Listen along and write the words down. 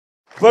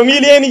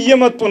በሚሊዮን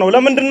እየመጡ ነው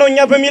ለምንድነው እኛ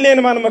በሚሊዮን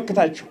ማን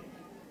መክታቸው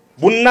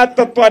ቡና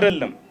ተጠጡ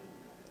አይደለም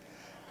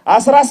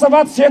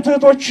 17 ሴት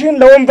እህቶችን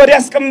ለወንበር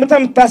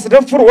ያስቀምጠም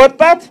ታስደፍር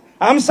ወጣት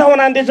 50 ሆነ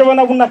አንዴ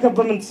ጀበና ቡና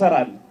ከበምን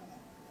ተሰራል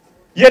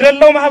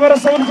የደለው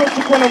ማህበረሰብ ልጆች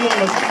እኮ ነው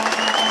የምንመስለው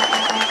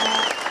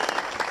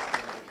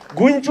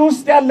ጉንጭ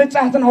ውስጥ ያለ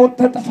ጫህትን አውጥ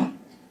ተጠፋ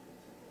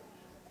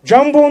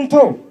ጃምቦንቶ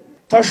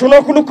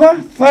ተሽሎክሉኮ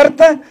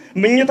ፈርተ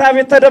ምኝታ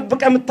ቤት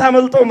ተደብቀ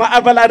ምታመልጠው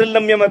ማዕበል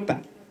አይደለም የመጣ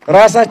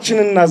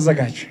ራሳችንን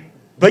እናዘጋጅ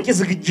በቂ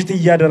ዝግጅት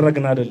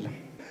እያደረግን አይደለም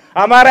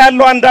አማራ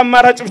ያለው አንድ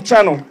አማራጭ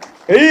ብቻ ነው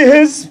ይህ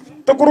ህዝብ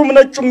ጥቁሩም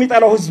ነጩም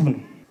የሚጣለው ህዝብ ነው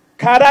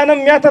ካዳንም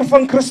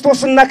ያተርፈን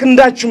ክርስቶስና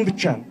ክንዳችን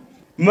ብቻ ነው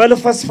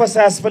መልፈስፈስ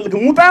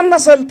ያስፈልግም ሙጣና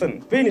ሰልጥን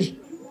ፊኒሽ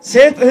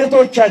ሴት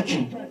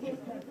እህቶቻችን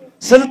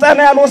ስልጣን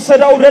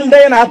ያልወሰደው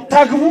ደልዳይን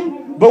አታግቡ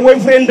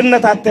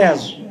በቦይፍሬንድነት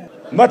አተያዙ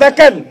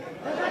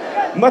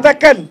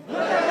መተከል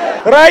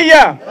ራያ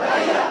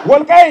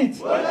ወልቃይት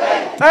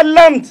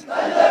ጠለምት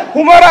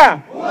ሁመራ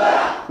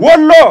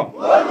ወሎ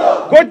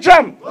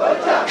ጎጃም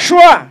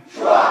ሸዋ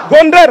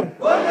ጎንደር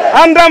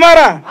አንድ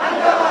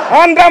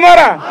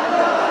አማራ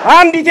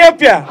አንድ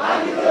ኢትዮጵያ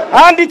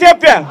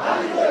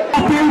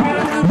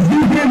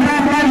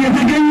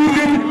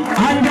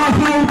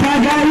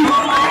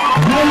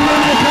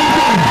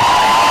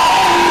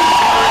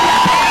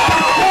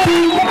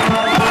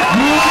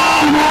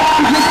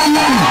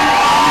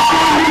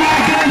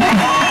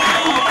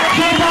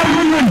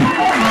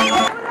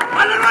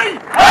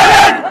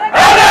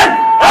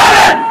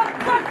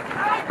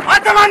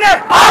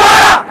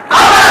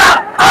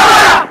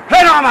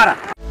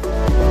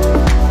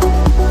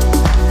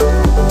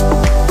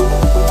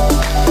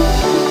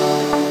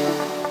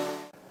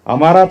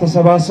አማራ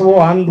ተሰባስቦ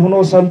አንድ ሆኖ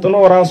ሰልጥኖ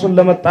ራሱን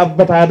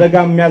ለመጣበት አደጋ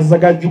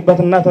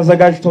የሚያዘጋጁበትና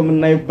ተዘጋጅቶ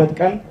የምናይበት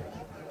ቀን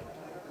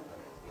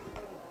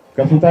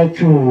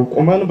ከፊታችሁ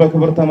ቁመን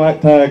በክብር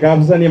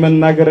ተጋብዘን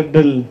የመናገር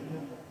እድል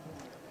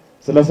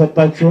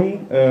ስለሰጣችሁን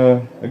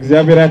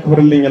እግዚአብሔር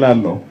ያክብርልኝ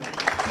እላለሁ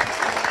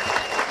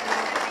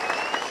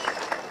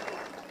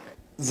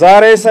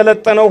ዛሬ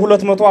ሰለጠነው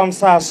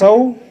 250 ሰው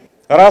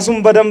ራሱን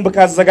በደንብ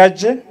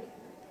ካዘጋጀ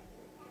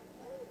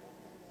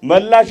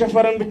መላ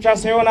ሸፈረን ብቻ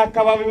ሳይሆን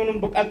አካባቢውንም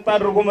በቀጥ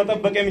አድርጎ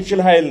መጠበቅ የሚችል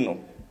ኃይል ነው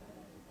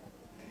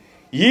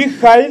ይህ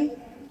ኃይል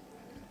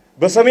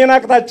በሰሜን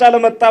አቅጣጫ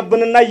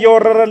ለመጣብንና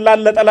እየወረረን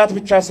ላለ ጠላት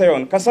ብቻ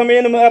ሳይሆን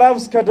ከሰሜን ምዕራብ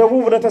እስከ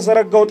ደቡብ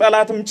ለተዘረጋው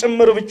ጠላትም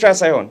ጭምር ብቻ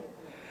ሳይሆን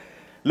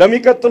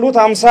ለሚቀጥሉት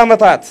 50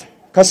 ዓመታት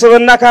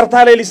ከስብና ካርታ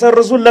ላይ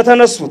ሊሰርዙን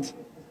ለተነሱት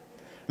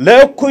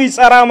ለእኩይ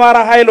ጸረ አማራ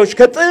ኃይሎች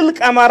ከጥልቅ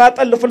አማራ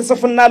ጠል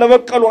ፍልስፍና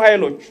ለበቀሉ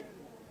ኃይሎች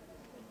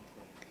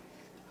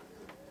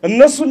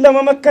እነሱን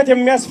ለመመከት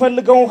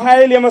የሚያስፈልገው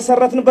ኃይል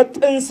የመሰረትንበት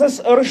ጥንስስ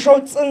እርሾው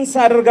ጽንስ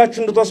አድርጋችሁ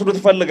እንድትወስዱ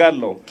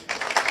ተፈልጋለሁ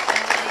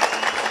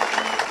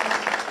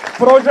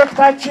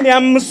ፕሮጀክታችን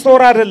የ5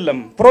 ወር አይደለም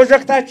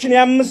ፕሮጀክታችን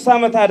የ5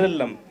 ዓመት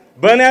አይደለም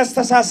በእኔ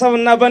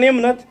አስተሳሰብና በእኔ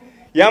እምነት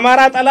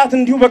የአማራ ጠላት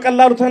እንዲሁ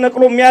በቀላሉ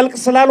ተነቅሎ የሚያልቅ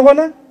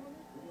ስላልሆነ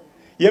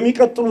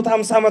የሚቀጥሉት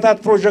 50 ዓመታት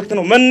ፕሮጀክት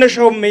ነው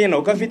መነሻው ምን ነው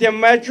ከፊት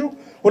የማያችሁ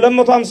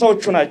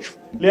 250ዎቹ ናቸው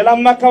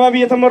ሌላም አካባቢ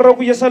የተመረቁ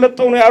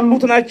እየሰለጠኑ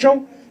ያሉት ናቸው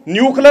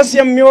ኒውክለስ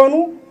የሚሆኑ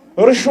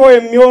እርሾ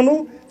የሚሆኑ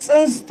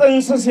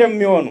ጽንስስ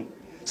የሚሆኑ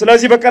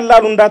ስለዚህ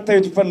በቀላሉ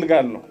እንዳታዩት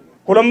ፈልጋለሁ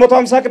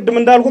 250 ቅድም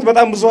እንዳልኩት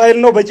በጣም ብዙ ኃይል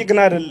ነው በቂ ግን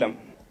አይደለም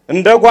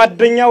እንደ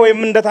ጓደኛ ወይም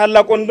እንደ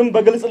ታላቅ ወንድም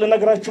በግልጽ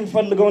ልነግራችሁ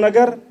ፈልገው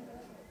ነገር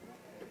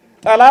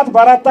ጠላት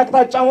በአራት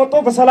አቅጣጫ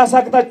ወጥቶ በ30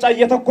 አቅጣጫ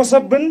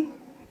እየተኮሰብን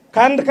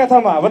ካንድ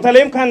ከተማ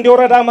በተለይም ካንድ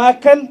የወረዳ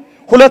ማዕከል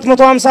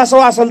 250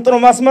 ሰው አሰልጥኖ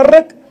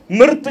ማስመረቅ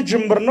ምርጥ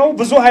ጅምር ነው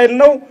ብዙ ኃይል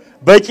ነው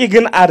በቂ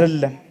ግን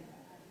አይደለም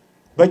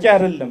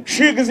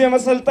ሺህ ጊዜ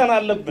መሰልጠን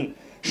አለብን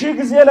ሺህ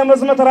ጊዜ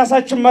ለመዝመት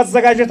ራሳችን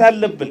ማዘጋጀት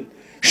አለብን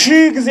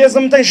ሺህ ጊዜ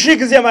ዘምተን ሺህ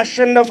ጊዜ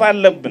ማሸነፍ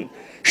አለብን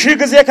ሺህ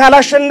ጊዜ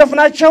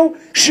ካላሸነፍናቸው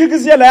ሺህ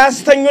ጊዜ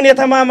ለያስተኙን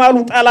የተማማሉ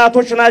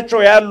ጠላቶች ናቸው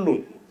ያሉ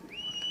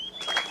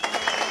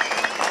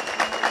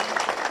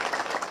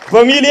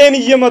በሚሊዮን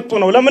እየመጡ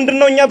ነው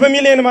ለምንድነው እኛ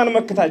በሚሊዮን ማን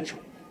መክታቸው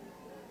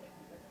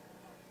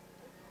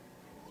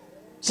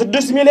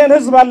 6 ሚሊዮን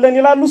ህዝብ አለን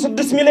ይላሉ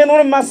 6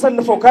 ሚሊዮኑን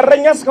ማሰልፈው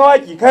ከረኛ እስከ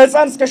ዋቂ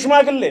ከህፃን እስከ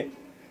ሽማግሌ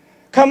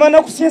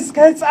ከመነኩሴ እስከ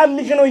ህፃን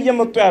ልጅ ነው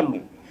እየመጡ ያሉ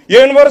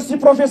የዩኒቨርሲቲ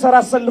ፕሮፌሰር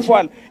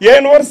አሰልፈዋል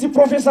የዩኒቨርሲቲ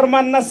ፕሮፌሰር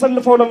ማን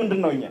አሰልፈው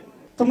ለምንድነው እኛ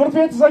ትምህርት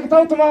ቤት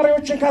ዘግተው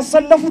ተማሪዎችን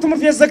ካሰለፉ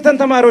ትምህርት ቤት ዘግተን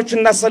ተማሪዎችን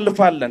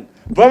እናሰልፋለን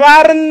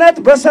በባርነት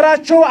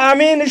በስራቸው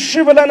አሜን እሺ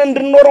ብለን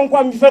እንድንኖር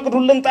እንኳን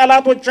የሚፈቅዱልን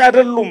ጠላቶች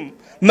አይደሉም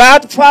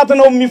ማጥፋት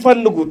ነው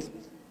የሚፈልጉት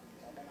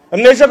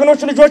እነዚህ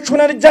ጀግኖች ልጆች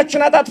ሆነን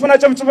እጃችን አጣጥፈና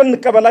ጨብጭበን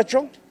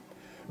እንቀበላቸው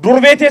ዱር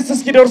ቤቴስ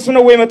እስኪደርሱ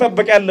ነው ወይ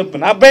መጠበቅ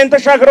ያለብን አባይን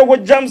ተሻግረው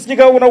ጎጃም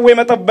እስኪገቡ ነው ወይ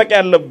መጠበቅ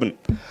ያለብን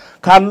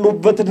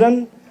ካሉበት ደን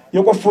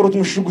የቆፈሩት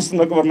ምሽግ ውስጥ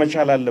መቅበር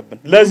መቻል አለብን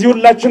ለዚህ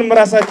ሁላችንም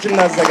ራሳችንን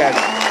እናዘጋጅ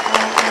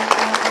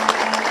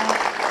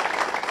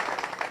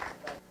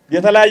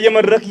የተለያየ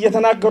መድረክ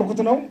እየተናገርኩት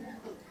ነው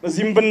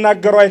እዚህም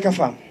ብናገረው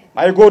አይከፋም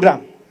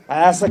አይጎዳም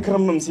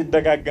አያሰክርምም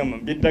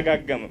ሲደጋገምም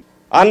ቢደጋገምም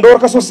አንድ ወር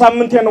ከ3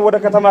 ሳምንት ነው ወደ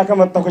ከተማ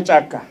ከመጣሁ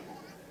ጫካ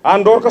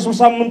አንድ ወር ከ3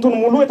 ሳምንቱን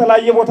ሙሉ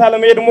የተለያየ ቦታ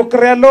ለመሄድ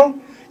ሞክሬያለሁ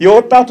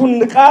የወጣቱን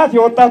ንቃት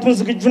የወጣቱን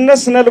ዝግጁነት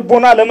ስነ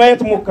ልቦና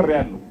ለማየት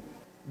ሞክሬያለሁ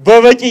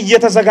በበቂ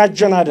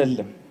እየተዘጋጀን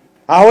አይደለም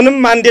አሁንም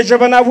አንድ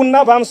የጀበና ቡና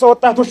በ50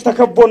 ወጣቶች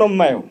ተከቦ ነው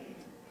የማየው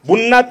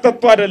ቡና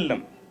ተጠጡ አይደለም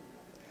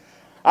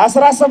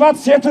 17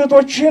 ሴት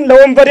እህቶችን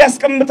ለወንበር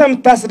ያስቀምጠ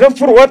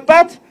ምታስደፍር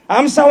ወጣት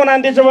 50 ሆነ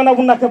አንድ የጀበና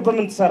ቡና ከበ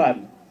ምን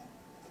ትሰራለህ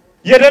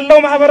የደለው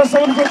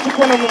ማህበረሰብ ልጆች እኮ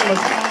ነው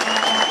የምንመስለው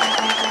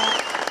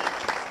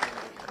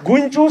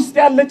ጉንጭ ውስጥ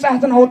ያለ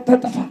ጫህትን አውጥ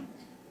ተጠፋ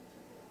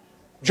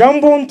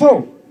ጃምቦንቶ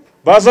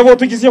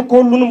ባዘቦቱ ጊዜ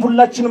ሁሉንም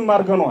ሁላችንም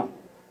አርገነዋል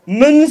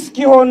ምን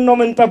እስኪሆን ነው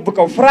ምን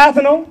ጠብቀው ፍርሃት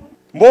ነው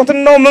ሞት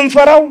ነው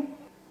ምንፈራው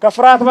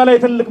ከፍርሃት በላይ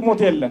ትልቅ ሞት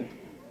የለም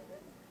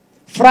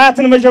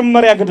ፍርሃትን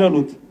መጀመሪያ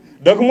ገደሉት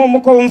ደግሞ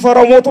ምኮ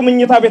ምንፈራው ሞቱ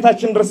ምኝታ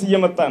ቤታችን ድረስ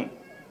እየመጣ ነው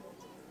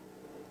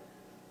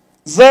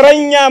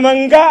ዘረኛ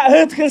መንጋ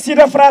እህትክን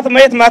ሲደፍራት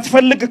ማየት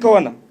ማትፈልግ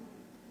ከሆነ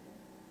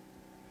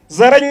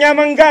ዘረኛ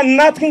መንጋ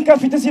እናትክን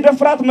ከፊት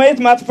ሲደፍራት ማየት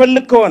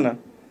ማትፈልግ ከሆነ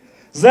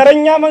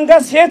ዘረኛ መንጋ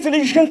ሴት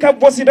ልጅሽን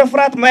ከቦ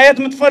ሲደፍራት ማየት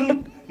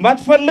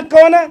ማትፈልግ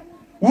ከሆነ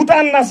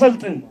ውጣና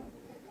ሰልጥን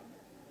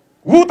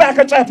ውጣ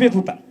ከጫት ቤት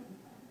ውጣ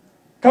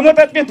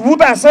ከመጠጥ ቤት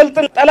ውጣ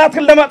ሰልጥን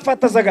ጠላትክን ለማጥፋት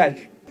ተዘጋጅ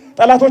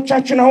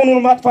ጠላቶቻችን አሁኑን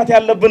ማጥፋት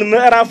ያለብን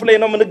ምዕራፍ ላይ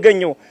ነው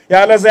ምንገኘው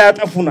ያለዛ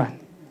ያጠፉናል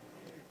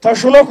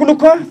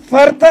ተሽሎክልኮ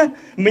ፈርተ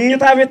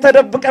ምኝታ ቤት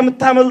ተደብቀ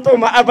ምታመልጠው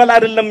ማዕበል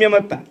አይደለም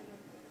የመጣ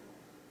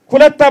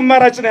ሁለት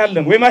አማራጭ ነው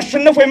ያለን ወይ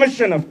ማሸነፍ ወይ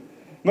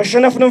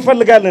መሸነፍ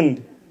እንፈልጋለን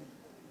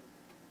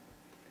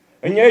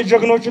እኛ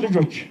የጀግኖች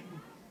ልጆች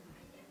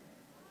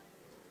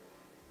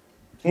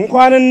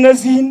እንኳን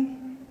እነዚህን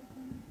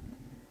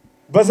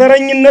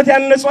በዘረኝነት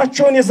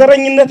ያነጿቸውን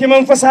የዘረኝነት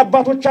የመንፈስ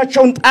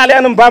አባቶቻቸውን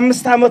ጣሊያንም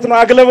በ5 አመት ነው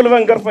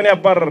አግለብልበን ገርፈን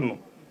ያባረርነው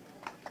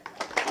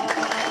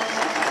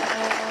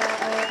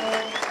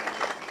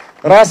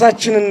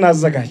ራሳችንን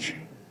እናዘጋጅ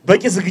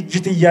በቂ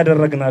ዝግጅት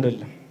እያደረግን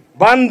አይደለም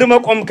በአንድ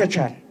መቆም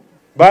ከቻል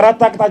በአራት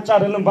አቅጣጫ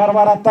አይደለም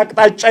በ44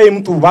 አቅጣጫ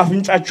ይምጡ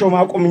ባፍንጫቸው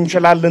ማቆም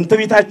እንችላለን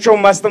ትቢታቸው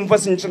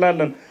ማስተንፈስ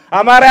እንችላለን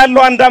አማራ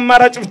ያለው አንድ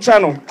አማራጭ ብቻ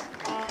ነው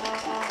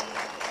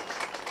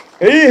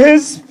ይህ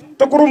ህዝብ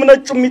ጥቁሩም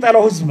ነጩም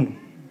የሚጠላው ህዝብ ነው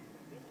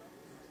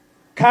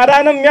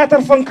ካዳንም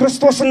ያተርፈን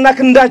ክርስቶስና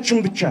ክንዳችን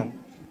ብቻ ነው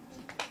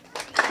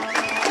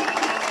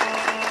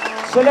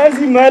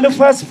ስለዚህ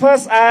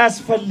መልፈስፈስ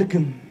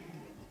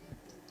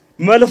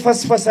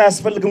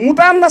አያስፈልግም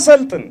ሙጣና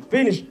ሰልጥን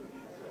ፊኒሽ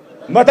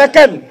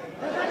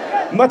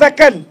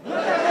መተከል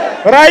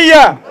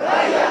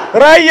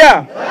ራያ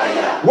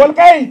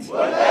ወልቃይት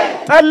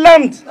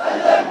ጠለምት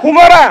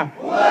ሁመራ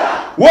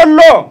ወሎ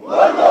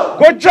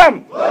ጎጃም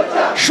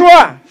ሸዋ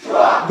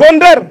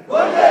ጎንደር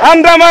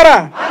አንድ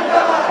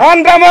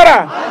አማራ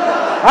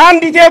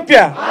አንድ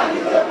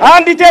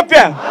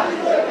ኢትዮጵያ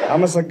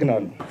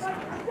አመሰግናለሁ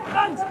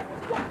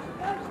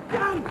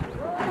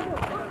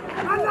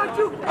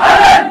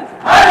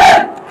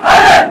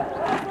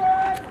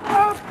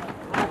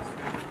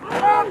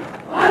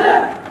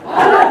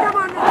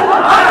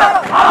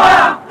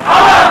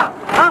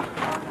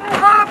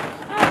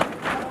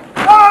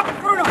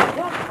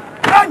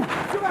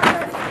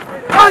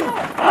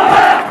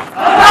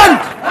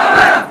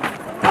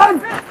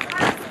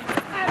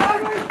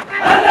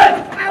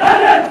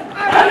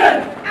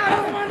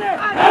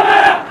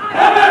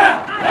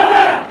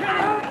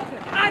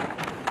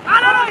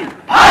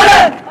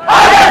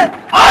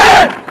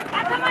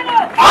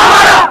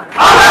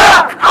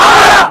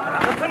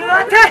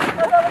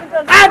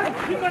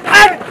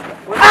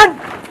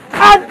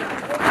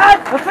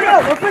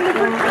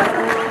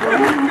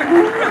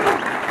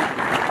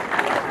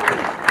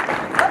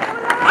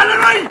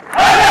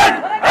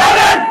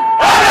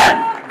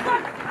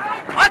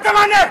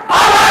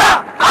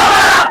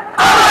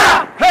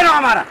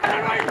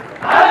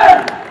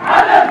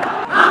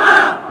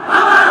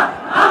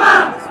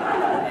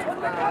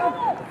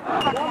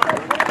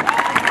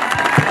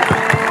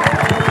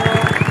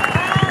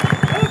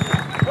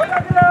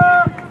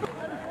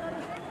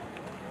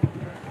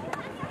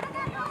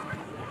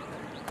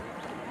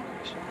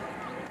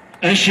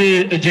እሺ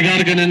እጅግ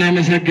አድርገን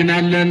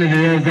እናመሰግናለን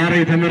ዛሬ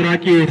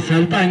ተመራቂ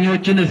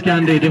ሰልጣኞችን እስኪ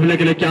አንዴ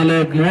ድብለቅለቅ ያለ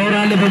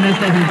ሞራል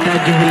በመስጠት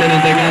እንታጅቡልን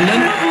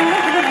እንጠይቃለን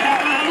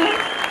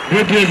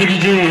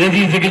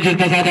የዚህ ዝግጅት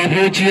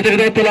ተሳታፊዎች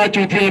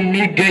የተከታተላችሁት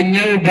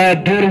የሚገኘው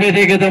በዱር ቤቴ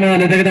ከተማ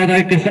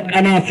ለተከታታይ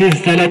ቀናት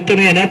ሲሰለጥኑ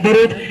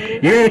የነበሩት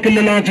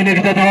የክልላችን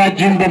የክተት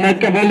አዋጅን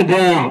በመቀበል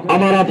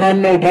በአማራ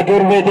ፋኖ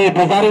በዱር ቤቴ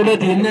በዛሬው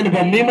ዕለት ይህንን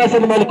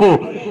በሚመስል መልኩ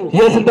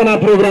የስልጠና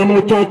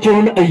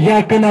ፕሮግራሞቻቸውን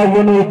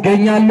እያከናወኑ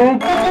ይገኛሉ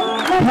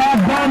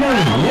ታባለ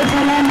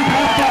የሰላም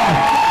ታታ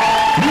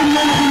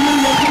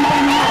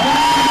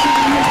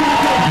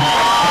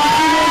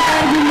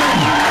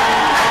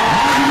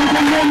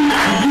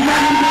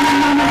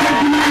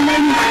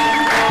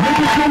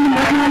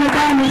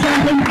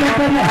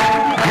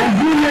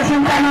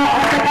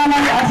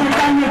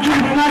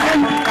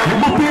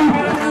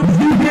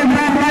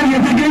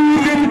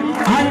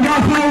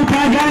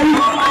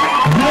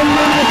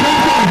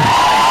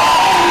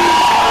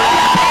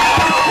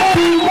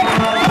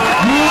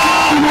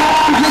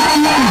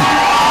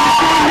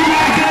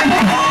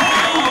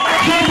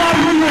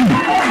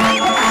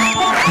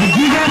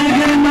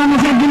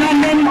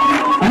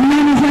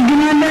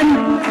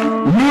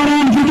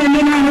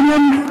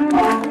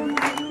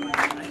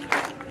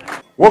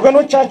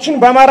ወገኖቻችን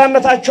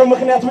በአማራነታቸው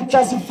ምክንያት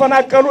ብቻ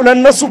ሲፈናቀሉ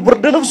ለነሱ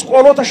ብርድ ልብስ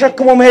ቆሎ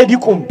ተሸክሞ መሄድ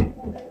ይቁም።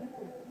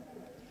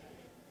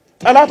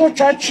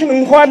 ጠላቶቻችን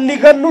እንኳን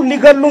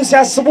ሊገሉን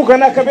ሲያስቡ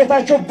ገና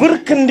ከቤታቸው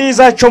ብርክ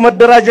እንዲይዛቸው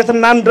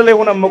መደራጀትና አንድ ላይ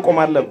ሆነን መቆም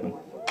አለብን።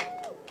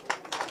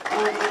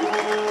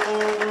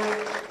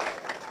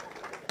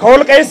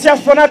 ከወልቃይት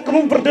ሲያፈናቅሉ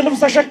ብርድ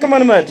ልብስ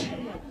ተሸክመን መሄድ፣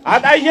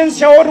 አጣየን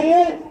ሲያወድሙ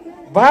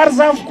ባህር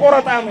ዛፍ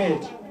ቆረጣ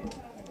መሄድ፣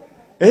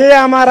 ይሄ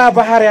አማራ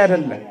ባህሪ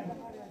አይደለም።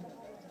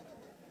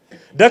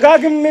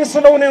 ደጋግሜ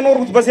ስለሆነ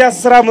የኖሩት በዚህ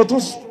 10 ዓመት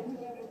ውስጥ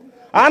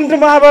አንድ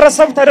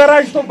ማህበረሰብ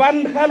ተደራጅቶ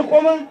ባንድ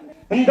ካልቆመ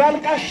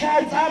እንዳልቃሻ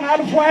ሕፃን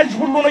አልፎ ያጅ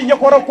ሁሉ ነው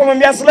እየኮረኮመ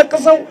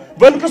የሚያስለቅሰው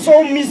በልቅሶው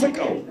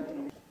የሚስቀው።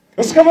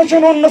 እስከ መቼ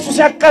ነው እነሱ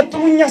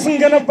ሲያቃጥሉኛ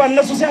ስንገነባ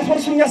እነሱ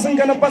ሲያፈርሱኛ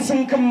ስንገነባ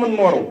ስንክም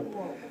እንኖረው?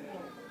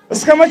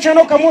 እስከ መቼ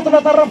ነው ከሞት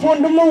ለተረፈው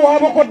ወንድሙ ውሃ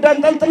በቆዳን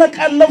ጠልጥለ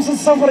ቀለብ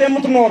ሲሰፍር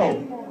የምትኖረው?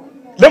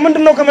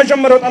 ለምንድን ነው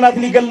ከመጀመሪያው ጠላት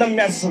ሊገለም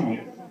የሚያስቡ?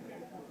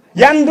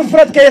 ያን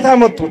ድፍረት ከየት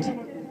አመጡት?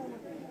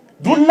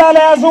 ዱላ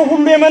ላይ ያዘው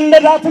ሁሉ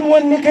የመነዳትን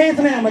ወኔ ከየት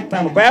ነው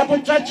ያመጣነው?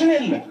 በአያቶቻችን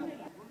የለ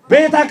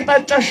በየት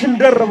አቅጣጫ ሽል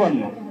ደርበን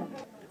ነው?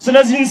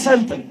 ስለዚህ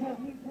እንሰልጥን።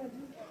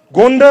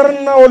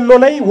 ጎንደርና ወሎ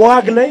ላይ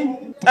ዋግ ላይ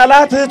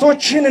ጠላት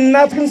እህቶችን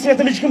እናትን ሴት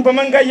ልጅን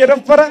በመንጋ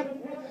እየደፈረ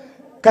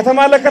ከተማ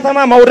ለከተማ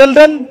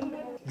ማውደልደል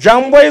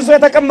ጃምቦ ይዞ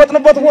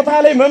የተቀመጥንበት ቦታ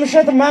ላይ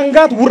መምሸት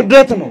ማንጋት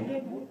ውርደት ነው።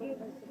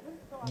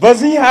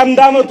 በዚህ አንድ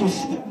አመት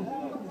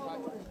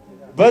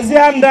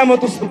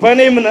ውስጥ በኔ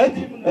እምነት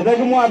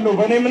እደግመዋለሁ፣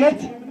 በኔ እምነት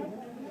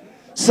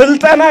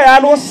ስልጠና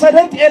ያልወሰደ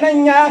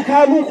ጤነኛ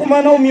አካሉ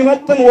ቁመናው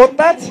የሚመጥን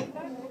ወጣት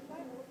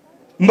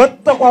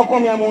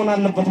መጠቋቋሚያ መሆን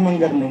አለበት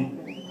መንገድ ነው።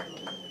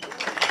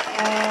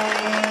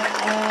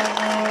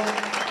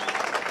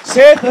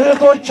 ሴት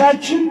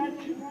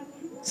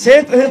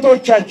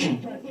እህቶቻችን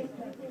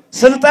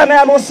ስልጠና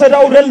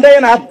ያልወሰደው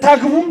ደልዳይን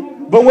አታግቡ፣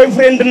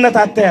 በቦይፍሬንድነት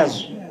አትያዙ።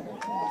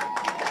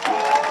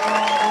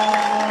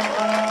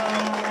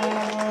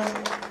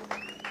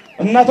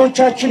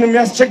 እናቶቻችን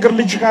የሚያስቸግር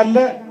ልጅ ካለ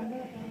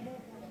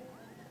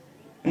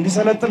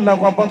እንዲሰለጥን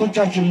ላኩ፣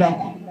 አባቶቻችን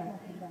ላኩ።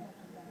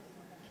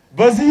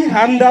 በዚህ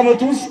አንድ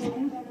አመት ውስጥ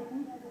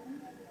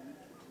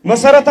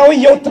መሰረታዊ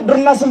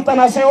የውትድርና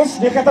ስልጠና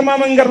ሳይወስድ የከተማ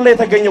መንገድ ላይ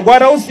የተገኘ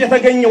ጓዳ ውስጥ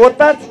የተገኘ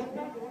ወጣት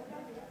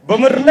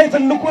በምድር ላይ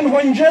ትልቁን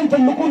ወንጀል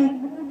ትልቁን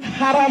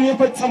حرام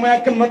يفتصم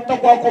ያክል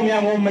መጠቋቋሚያ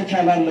መሆን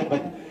መቻል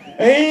አለበት።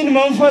 ይህን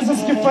መንፈስ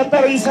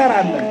እስኪፈጠር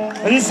እንሰራለን፣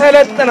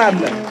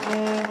 እንሰለጥናለን።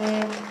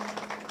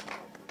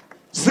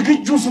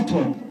 ዝግጁ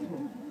ስትሆን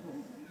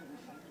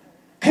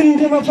ክንድ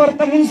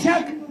መፈርጠሙን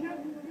ሲያቅ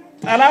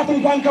ጠላት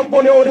እንኳን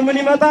ከቦሌ ወደ ምን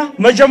ይመጣ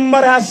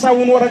መጀመሪያ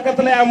ሐሳቡን ወረቀት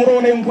ላይ አምሮ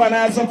ላይ እንኳን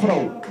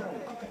ያሰፍረው።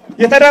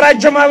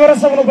 የተደራጀ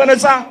ማህበረሰብ ነው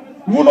በነፃ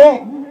ውሎ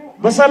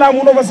በሰላም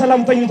ውሎ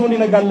በሰላም ተኝቶ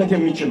ሊነጋለት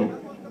የሚችለው።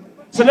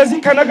 ስለዚህ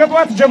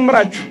ከነገጧት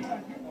ጀምራችሁ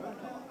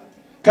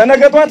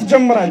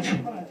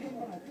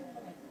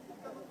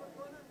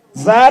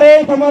ዛሬ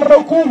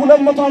ተመረቁ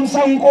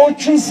 250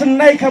 እንቆችን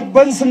ስናይ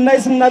ከበን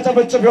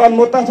ስናጨበጭብ ያሉ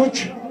ወጣቶች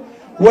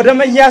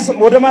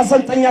ወደ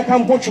ማሰልጠኛ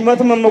ካምፖች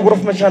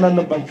መጉረፍ መቻል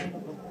አለባችሁ።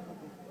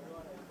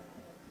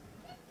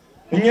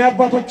 እኛ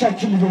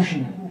አባቶቻችን ልጆች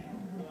ነን።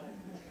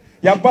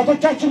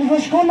 የአባቶቻችን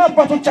ልጆች ከሆነ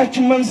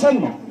አባቶቻችን መንሰል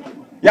ነው።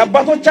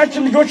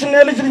 የአባቶቻችን ልጆችና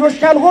የልጅ ልጆች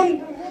ካልሆን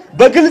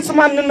በግልጽ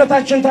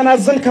ማንነታችን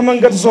ተናዘን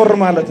ከመንገድ ዞር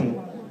ማለት ነው።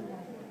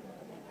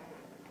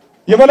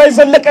 የበላይ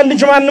ዘለቀ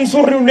ልጅ ማንንም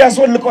ሱሪው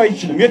ሊያስወልቀው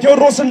አይችልም።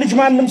 የቴዎድሮስን ልጅ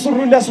ማንንም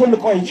ሱሪው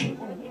ሊያስወልቀው አይችልም።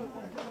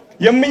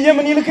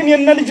 የምን ይልክን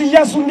የነ ልጅ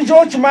ኢያሱ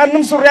ልጆች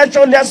ማንንም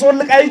ሱሪያቸውን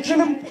ሊያስወልቅ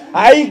አይችልም፣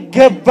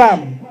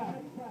 አይገባም።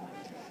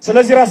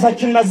 ስለዚህ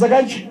ራሳችንን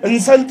አዘጋጅ፣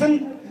 እንሰልጥን።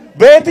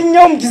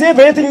 በየትኛውም ጊዜ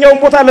በየትኛውም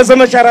ቦታ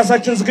ለዘመቻ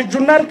ራሳችን ዝግጁ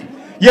እናድርግ።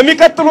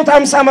 የሚቀጥሉት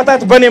 50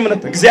 ዓመታት በኔ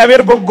እምነት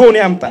እግዚአብሔር በጎውን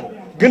ያምጣል፣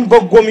 ግን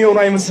በጎ የሚሆኑ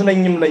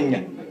አይመስለኝም ለኛ።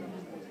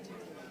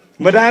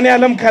 መድኃኔ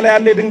ዓለም ከላይ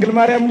ያለ ድንግል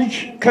ማርያም ልጅ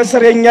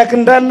ከስር የኛ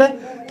ክንዳለ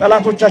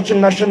ጠላቶቻችንን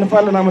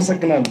እናሸንፋለን።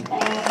 አመሰግናለሁ።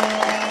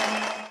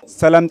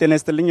 ሰላም ጤና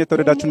ይስጥልኝ።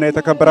 የተወደዳችሁና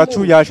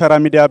የተከበራችሁ የአሻራ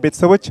ሚዲያ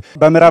ቤተሰቦች፣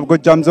 በምዕራብ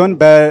ጎጃም ዞን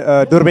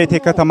በዱርቤቴ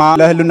ከተማ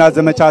ለህልውና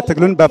ዘመቻ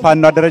ትግሉን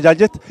በፋኖ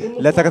አደረጃጀት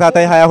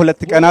ለተከታታይ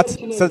 22 ቀናት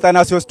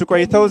ስልጠና ሲወስዱ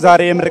ቆይተው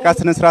ዛሬ የምርቃት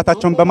ስነ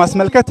ስርዓታቸውን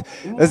በማስመልከት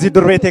እዚህ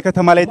ዱርቤቴ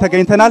ከተማ ላይ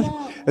ተገኝተናል።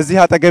 እዚህ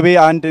አጠገቤ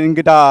አንድ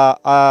እንግዳ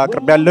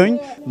አቅርቤያለሁኝ።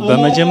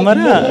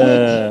 በመጀመሪያ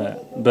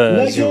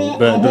በዚሁ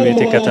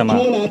በዱርቤቴ ከተማ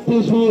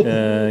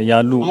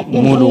ያሉ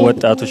ሙሉ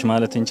ወጣቶች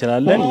ማለት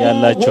እንችላለን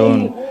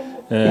ያላቸውን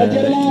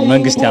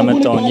መንግስት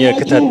ያመጣውን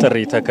የክተት ጥሪ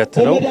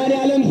ተከትለው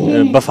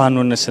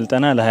በፋኖነት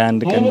ስልጠና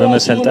ለ21 ቀን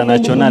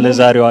በመሰልጠናቸውና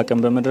ለዛሬው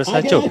አቀም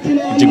በመድረሳቸው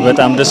እጅግ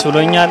በጣም ደስ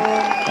ብሎኛል።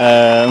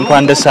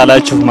 እንኳን ደስ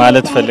አላችሁ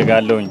ማለት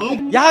ፈልጋለሁኝ።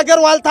 የሀገር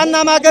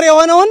ዋልታና ማገር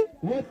የሆነውን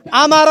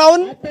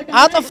አማራውን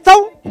አጥፍተው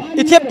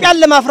ኢትዮጵያን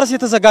ለማፍረስ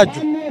የተዘጋጁ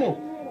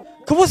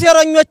ክፉ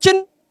ሴረኞችን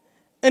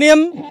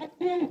እኔም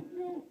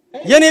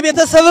የኔ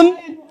ቤተሰብም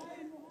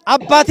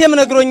አባቴም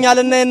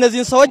ነግሮኛልና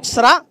የነዚህን ሰዎች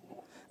ስራ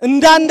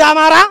እንዳንድ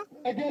አማራ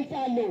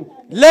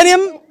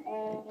ለኔም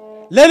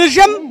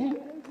ለልጅም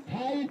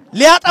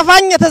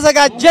ሊያጠፋኝ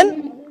የተዘጋጀን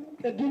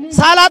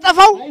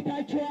ሳላጠፋው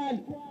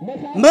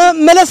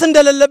መለስ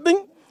እንደሌለብኝ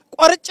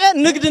ቆርጬ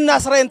ንግድና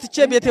ስራዬን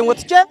ትቼ ቤቴን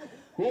ወጥቼ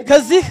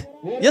ከዚህ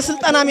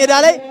የስልጠና ሜዳ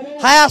ላይ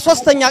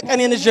 23ኛ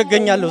ቀኔን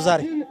እጀገኛለሁ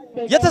ዛሬ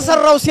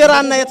የተሰራው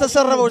ሴራና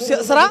የተሰራው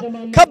ስራ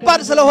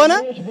ከባድ ስለሆነ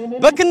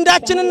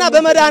በክንዳችንና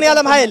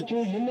በመድኃኔዓለም ኃይል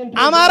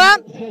አማራን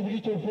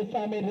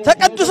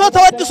ተቀድሶ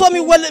ተወድሶ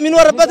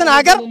የሚኖርበትን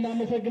ሀገር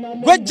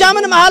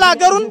ጎጃምን መሃል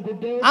ሀገሩን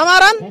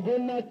አማራን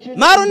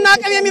ማሩና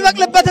ቅቤ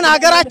የሚበቅልበትን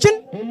ሀገራችን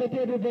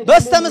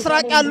በስተ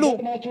ምስራቅ ያሉ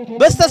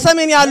በስተ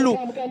ሰሜን ያሉ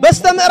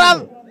በስተ ምዕራብ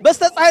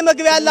በስተ ፀሐይ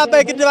መግቢያ ያለ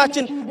አባይ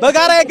ግድባችን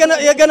በጋራ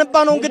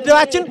የገነባነው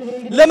ግድባችን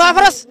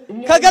ለማፍረስ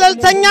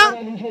ከገለልተኛ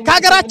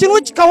ከሀገራችን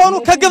ውጭ ከሆኑ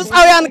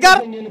ከግብፃውያን ጋር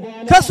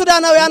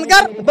ከሱዳናውያን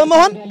ጋር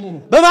በመሆን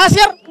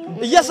በማሴር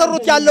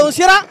እየሰሩት ያለውን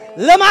ሴራ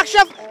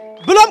ለማክሸፍ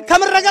ብሎም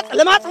ከመረገጥ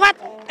ለማጥፋት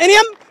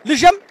እኔም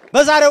ልጅም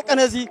በዛሬው ቀን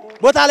እዚህ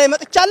ቦታ ላይ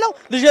መጥቻለሁ።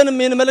 ልጅንም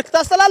ይሄን መልእክት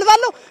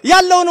አስተላልፋለሁ።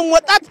 ያለውንም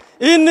ወጣት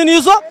ይህንን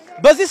ይዞ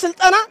በዚህ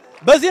ስልጠና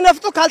በዚህ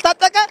ነፍጡ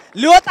ካልታጠቀ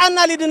ሊወጣና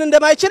ሊድን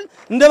እንደማይችል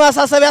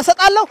እንደማሳሰብ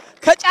ያሰጣለሁ።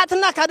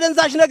 ከጫትና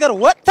ካደንዛዥ ነገር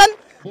ወጥተን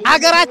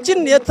አገራችን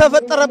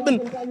የተፈጠረብን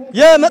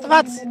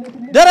የመጥፋት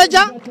ደረጃ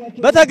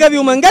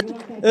በተገቢው መንገድ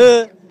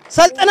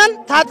ሰልጥነን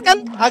ታጥቀን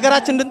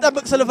ሀገራችን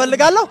እንድንጠብቅ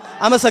ስለፈልጋለሁ።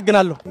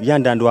 አመሰግናለሁ።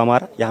 እያንዳንዱ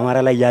የአማራ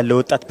ላይ ያለ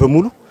ወጣት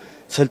በሙሉ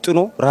ሰልጥኖ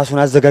ራሱን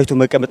አዘጋጅቶ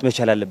መቀመጥ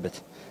መቻል አለበት።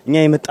 እኛ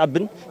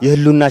የመጣብን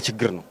የህልውና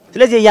ችግር ነው።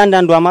 ስለዚህ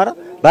እያንዳንዱ አማራ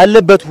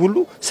ባለበት ሁሉ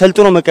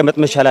ሰልጥኖ መቀመጥ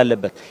መቻል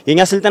አለበት። የኛ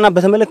ስልጠና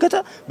በተመለከተ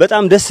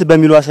በጣም ደስ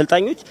በሚሉ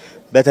አሰልጣኞች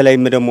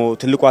በተለይም ደግሞ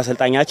ትልቁ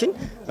አሰልጣኛችን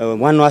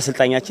ዋናው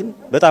አሰልጣኛችን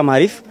በጣም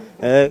አሪፍ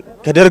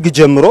ከደርግ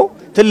ጀምሮ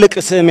ትልቅ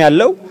ስም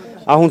ያለው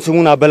አሁን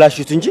ስሙን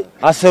አበላሽት እንጂ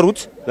አሰሩት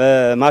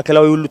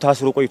በማከላዊ ሁሉ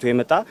ታስሮ ቆይቶ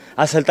የመጣ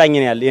አሰልጣኝ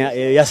ነው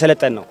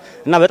ያሰለጠን ነው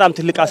እና በጣም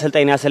ትልቅ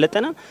አሰልጣኝ ነው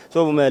ያሰለጠነ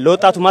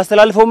ለወጣቱ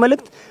ማስተላልፈው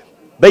መልእክት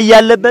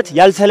በያለበት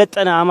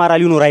ያልሰለጠነ አማራ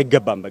ሊኖር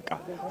አይገባም። በቃ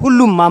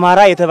ሁሉም አማራ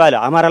የተባለ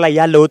አማራ ላይ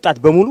ያለ ወጣት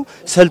በሙሉ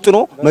ሰልጥኖ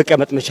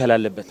መቀመጥ መቻል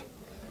አለበት።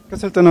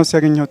 ከስልጠናው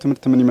ሲያገኘው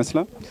ትምህርት ምን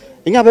ይመስላል?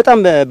 እኛ በጣም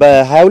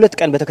በ22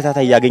 ቀን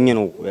በተከታታይ ያገኘ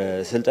ነው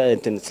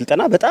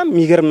ስልጠና በጣም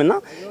የሚገርምና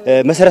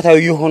መሰረታዊ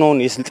የሆነውን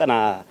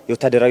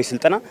የወታደራዊ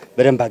ስልጠና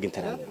በደንብ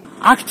አግኝተናል።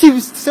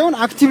 አክቲቪስት ሳይሆን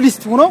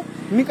አክቲቪስት ሆኖ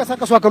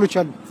የሚንቀሳቀሱ አካሎች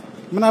አሉ።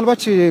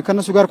 ምናልባት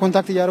ከነሱ ጋር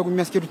ኮንታክት ያደረጉ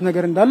የሚያስኬዱት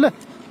ነገር እንዳለ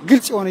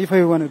ግልጽ የሆነ ይፋ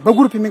የሆነ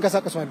በግሩፕ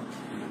የሚንቀሳቀሱ አሉ።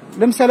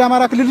 ለምሳሌ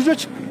አማራ ክልል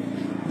ልጆች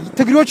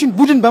ትግሬዎችን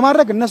ቡድን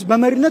በማድረግ እነሱ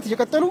በመሪነት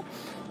እየቀጠሉ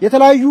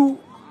የተለያዩ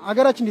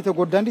ሀገራችን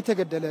እንዲተጎዳ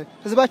እንዲተገደለ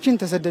ህዝባችን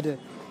ተሰደደ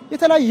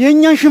የተለያየ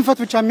የኛን ሽንፈት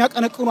ብቻ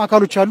የሚያቀነቅኑ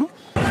አካሎች አሉ።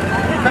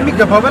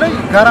 ከሚገባው በላይ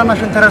ጋራና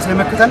ሸንተረር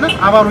ሳይመክተና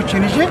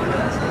አባሎችን ይዤ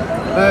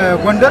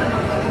በጎንደር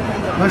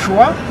በሸዋ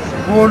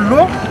በወሎ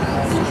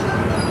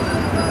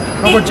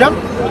በጎጃም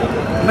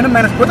ምንም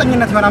አይነት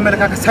ጎጠኝነት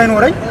ማመለካከት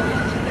ሳይኖረኝ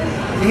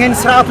ይሄን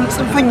ስርዓቱን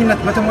ጽንፈኝነት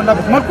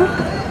በተሞላበት መልኩ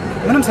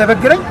ምንም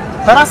ሳይበግረኝ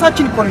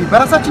በራሳችን ኢኮኖሚ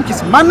በራሳችን ኪስ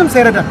ማንንም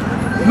ሳይረዳ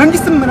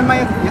መንግስትም ምንም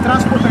አይነት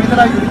የትራንስፖርት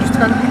የተለያዩ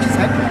ሎጂስቲካሎች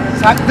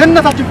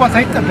ደህንነታችን እንኳን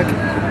ሳይጠበቅ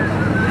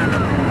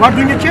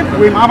ጓደኞቼን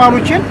ወይም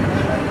አባሎቼን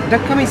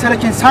ደከመኝ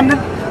ሰለቸኝ ሳንል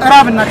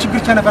እራብና ችግር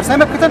ቸነፈር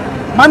ሳይመክተን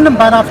ማንንም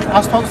ባላፍ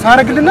አስተዋጽኦ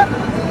ሳያደርግልን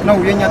ነው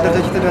የኛ ደረጃ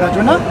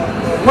የተደራጀውና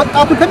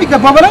ወጣቱ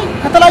ከሚገባው በላይ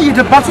ከተለያየ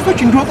ደባሶች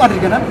እንዲወጡ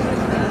አድርገናል።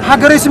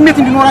 ሀገራዊ ስሜት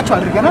እንዲኖራቸው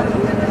አድርገናል።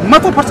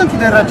 100%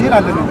 ይደራጀ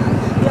ይላል ነው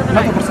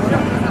 100%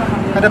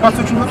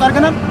 ከደባሶች እንዲወጡ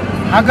አድርገናል።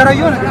 ሀገራዊ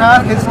የሆነ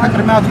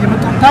ከቅድሚያቱ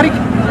የመጣው ታሪክ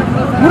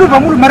ሙሉ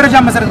በሙሉ መረጃ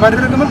መሰረት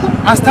ባደረገ መልኩ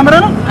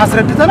አስተምረናል፣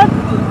 አስረድተናል።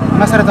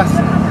 መሰረታች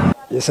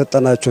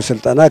የሰጠናቸው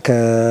ስልጠና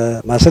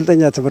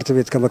ከማሰልጠኛ ትምህርት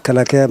ቤት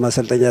ከመከላከያ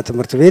ማሰልጠኛ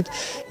ትምህርት ቤት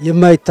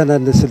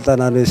የማይተናነስ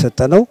ስልጠና ነው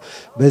የሰጠነው።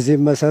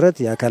 በዚህም መሰረት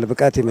የአካል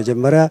ብቃት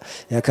የመጀመሪያ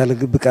የአካል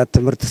ብቃት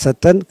ትምህርት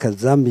ሰጠን።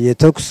 ከዛም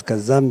የተኩስ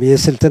ከዛም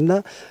የስልትና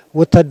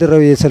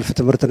ወታደራዊ የሰልፍ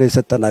ትምህርት ነው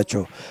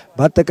የሰጠናቸው።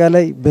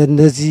 በአጠቃላይ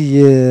በእነዚህ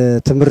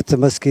የትምህርት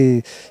መስክ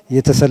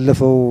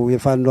የተሰለፈው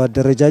የፋኖ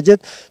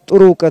አደረጃጀት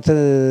ጥሩ ዕውቀት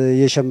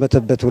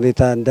የሸመተበት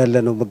ሁኔታ እንዳለ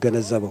ነው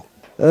መገነዘበው።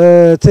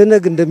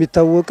 ትነግ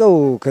እንደሚታወቀው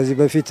ከዚህ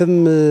በፊትም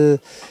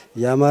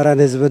የአማራን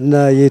ህዝብና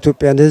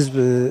የኢትዮጵያን ህዝብ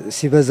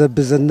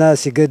ሲበዘብዝና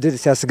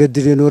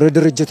ሲያስገድል የኖረ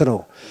ድርጅት ነው።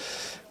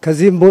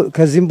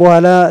 ከዚህም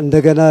በኋላ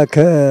እንደገና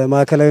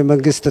ከማዕከላዊ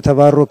መንግስት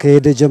ተባሮ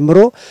ከሄደ ጀምሮ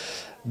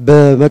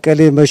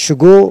በመቀሌ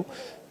መሽጎ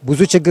ብዙ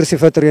ችግር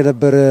ሲፈጥር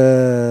የነበረ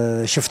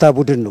ሽፍታ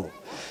ቡድን ነው።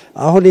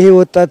 አሁን ይሄ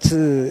ወጣት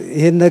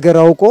ይሄን ነገር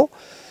አውቆ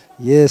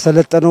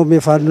የሰለጠነው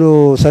የፋኖ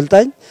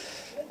ሰልጣኝ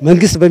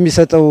መንግስት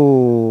በሚሰጠው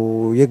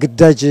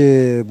የግዳጅ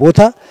ቦታ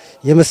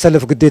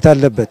የመሰለፍ ግዴታ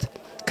አለበት።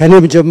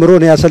 ከኔም ጀምሮ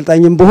ነው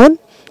ያሰልጣኝም በሆን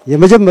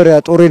የመጀመሪያ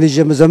ጦሬን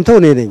ይዤ መዘምተው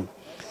እኔ ነኝ።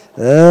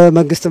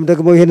 መንግስትም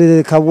ደግሞ ይሄን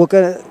ካወቀ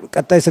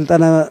ቀጣይ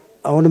ስልጣና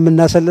አሁንም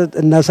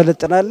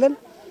እናሰለጥናለን።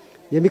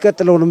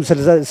 የሚቀጥለውንም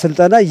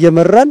ስልጣና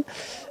እየመራን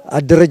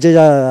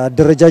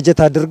አደረጃጀት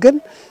አድርገን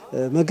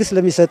መንግስት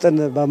ለሚሰጠን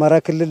በአማራ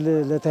ክልል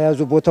ለተያዙ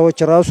ቦታዎች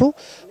ራሱ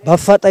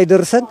በአፋጣኝ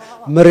ደርሰን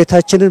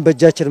መሬታችንን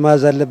በእጃችን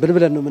ማዝ አለብን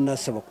ብለን ነው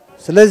የምናስበው።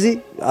 ስለዚህ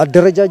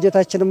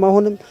አደረጃጀታችንም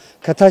አሁንም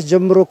ከታች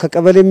ጀምሮ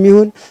ከቀበሌም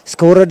ይሁን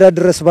እስከ ወረዳ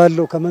ድረስ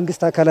ባለው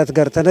ከመንግስት አካላት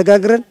ጋር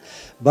ተነጋግረን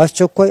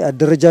በአስቸኳይ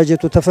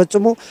አደረጃጀቱ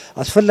ተፈጽሞ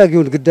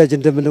አስፈላጊውን ግዳጅ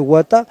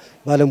እንደምንዋጣ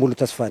ባለሙሉ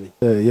ተስፋ ነኝ።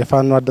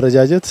 የፋኖ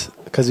አደረጃጀት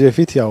ከዚህ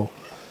በፊት ያው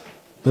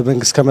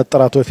በመንግስት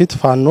ከመጠራቱ በፊት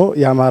ፋኖ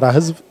የአማራ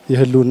ህዝብ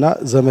የህልውና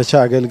ዘመቻ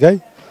አገልጋይ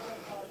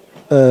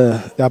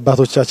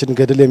የአባቶቻችን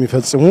ገድል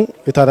የሚፈጽሙ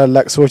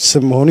የታላላቅ ሰዎች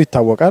ስም መሆኑ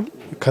ይታወቃል።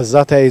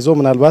 ከዛ ተያይዞ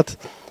ምናልባት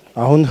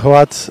አሁን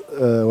ህዋት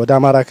ወደ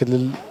አማራ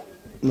ክልል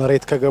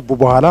መሬት ከገቡ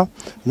በኋላ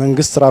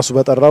መንግስት ራሱ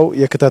በጠራው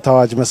የክተት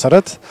አዋጅ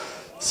መሰረት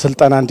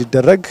ስልጣና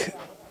እንዲደረግ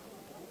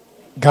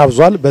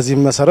ጋብዟል።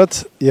 በዚህም መሰረት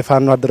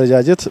የፋኖ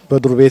አደረጃጀት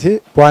በዱርቤቴ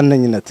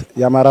በዋነኝነት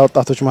የአማራ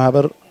ወጣቶች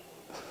ማህበር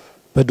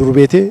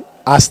በዱርቤቴ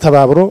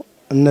አስተባብሮ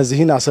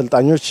እነዚህን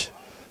አሰልጣኞች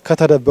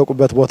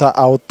ከተደበቁበት ቦታ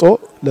አውጥቶ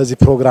ለዚህ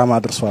ፕሮግራም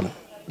አድርሷል።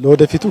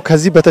 ለወደፊቱ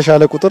ከዚህ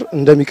በተሻለ ቁጥር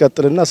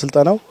እንደሚቀጥልና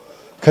ስልጣናው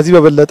ከዚህ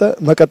በበለጠ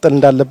መቀጠል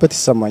እንዳለበት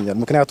ይሰማኛል።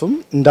 ምክንያቱም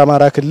እንደ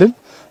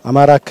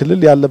አማራ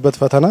ክልል ያለበት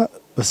ፈተና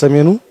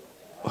በሰሜኑ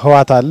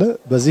ህዋት አለ፣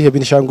 በዚህ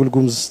የቤኒሻንጉል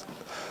ጉሙዝ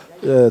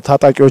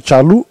ታጣቂዎች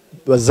አሉ፣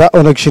 በዛ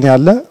ኦነግሽን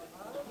ያለ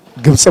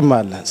ግብጽም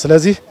አለ።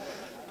 ስለዚህ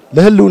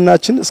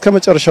ለህልውናችን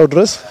እስከመጨረሻው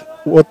ድረስ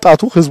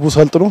ወጣቱ ህዝቡ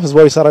ሰልጥኖ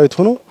ህዝባዊ ሰራዊት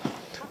ሆኖ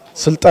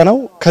ስልጣናው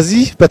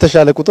ከዚህ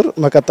በተሻለ ቁጥር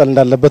መቀጠል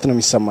እንዳለበት ነው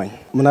የሚሰማኝ።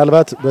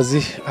 ምናልባት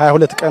በዚህ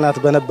 22 ቀናት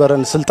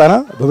በነበረን ስልጣና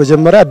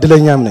በመጀመሪያ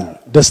እድለኛም ነኝ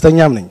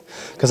ደስተኛም ነኝ።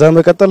 ከዛ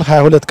በመቀጠል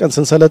 22 ቀን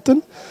ስንሰለጥን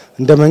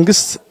እንደ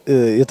መንግስት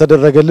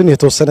የተደረገልን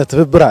የተወሰነ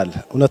ትብብር አለ።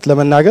 እውነት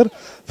ለመናገር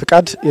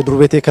ፍቃድ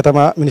የዱርቤቴ ከተማ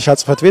ሚኒሻ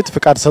ጽፈት ቤት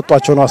ፍቃድ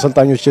ሰጧቸው ነው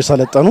አሰልጣኞች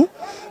የሰለጠኑ።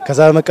 ከዛ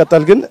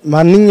በመቀጠል ግን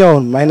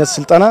ማንኛውም አይነት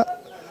ስልጣና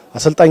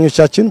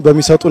አሰልጣኞቻችን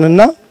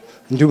በሚሰጡንና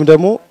እንዲሁም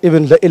ደግሞ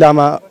ኢቭን ለኢላማ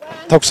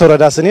ተኩስ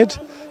ወረዳ ስንሄድ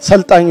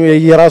ሰልጣኙ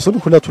የራሱን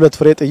ሁለት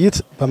ፍሬ ጥይት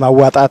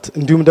በማዋጣት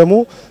እንዲሁም ደግሞ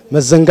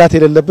መዘንጋት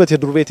የሌለበት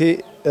የዱርቤቴ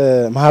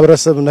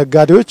ማህበረሰብ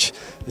ነጋዴዎች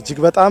እጅግ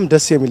በጣም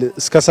ደስ የሚል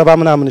እስከ 70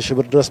 ምናምን ሺህ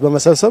ብር ድረስ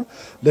በመሰብሰብ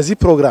ለዚህ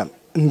ፕሮግራም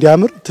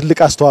እንዲያምር ትልቅ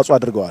አስተዋጽኦ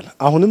አድርገዋል።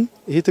 አሁንም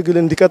ይሄ ትግል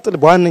እንዲቀጥል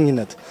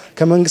በዋነኝነት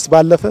ከመንግስት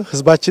ባለፈ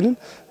ህዝባችንን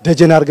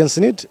ደጀን አርገን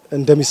ስንሄድ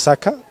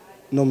እንደሚሳካ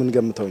ነው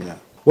ምንገምተውኛ።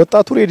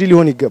 ወጣቱ ሬዲ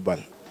ሊሆን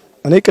ይገባል።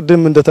 እኔ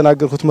ቅድም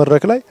እንደተናገርኩት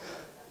መድረክ ላይ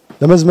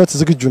ለመዝመት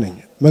ዝግጁ ነኝ።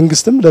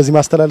 መንግስትም ለዚህ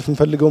ማስተላለፍ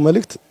እንፈልገው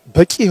መልእክት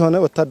በቂ የሆነ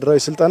ወታደራዊ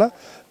ስልጠና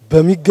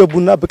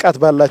በሚገቡና ብቃት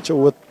ባላቸው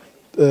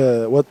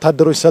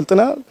ወታደሮች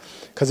ሰልጥና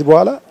ከዚህ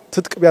በኋላ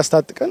ትጥቅ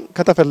ቢያስታጥቀን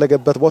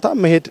ከተፈለገበት ቦታ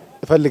መሄድ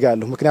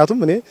እፈልጋለሁ። ምክንያቱም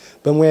እኔ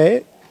በሙያዬ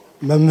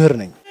መምህር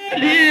ነኝ።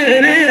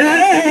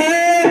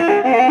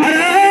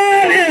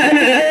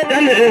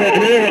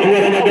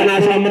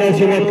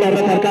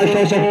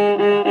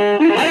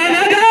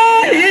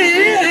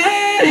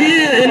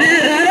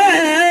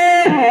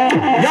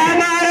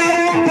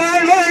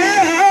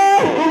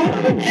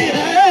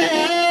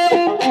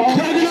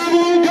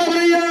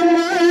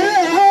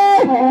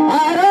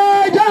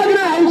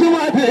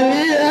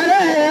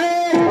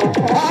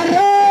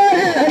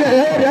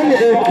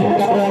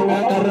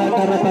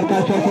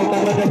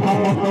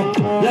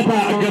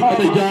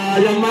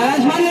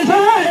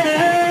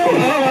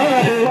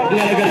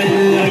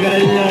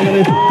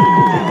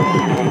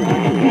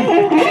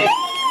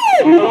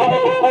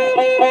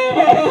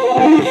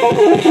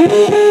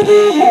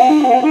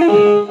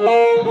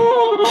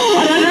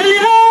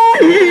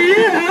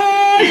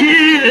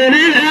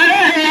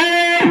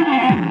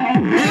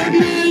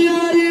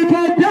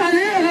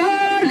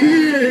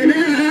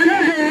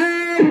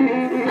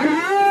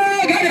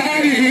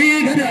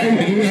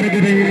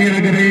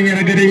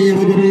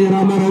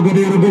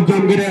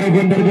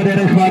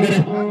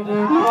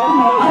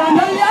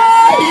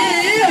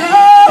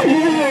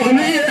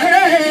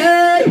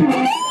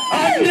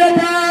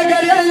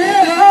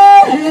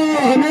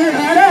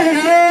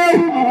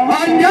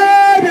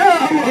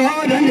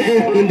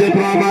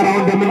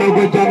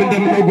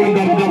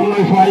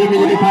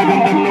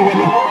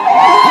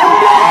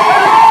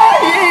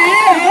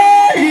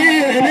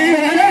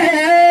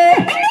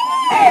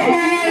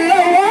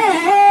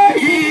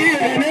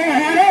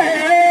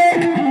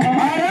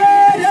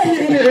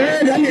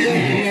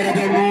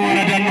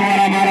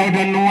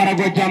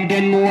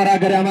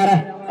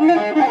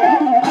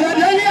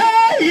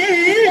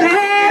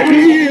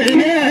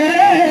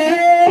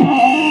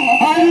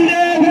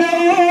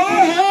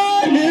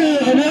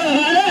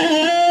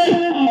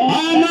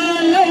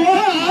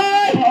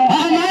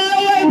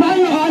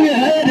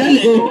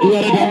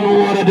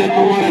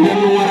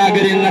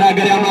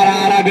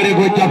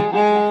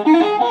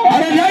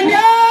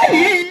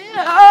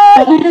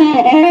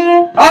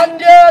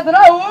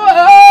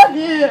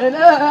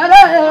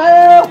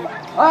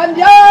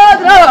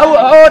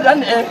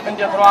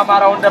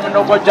 አማራው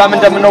እንደምነው ጎጃም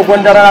እንደምነው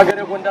ጎንደር አገሬ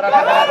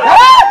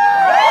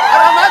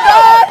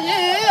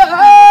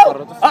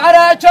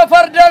አራቸ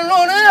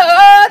ፈርደሉን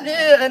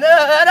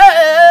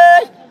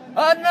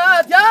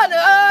እናት ያለ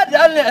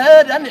ደል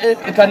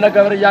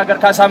ከነገብር ያገር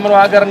ካሳምነው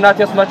ሀገር እናት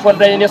የስመች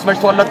ወልዳ የኔስ መች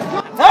ተወለድ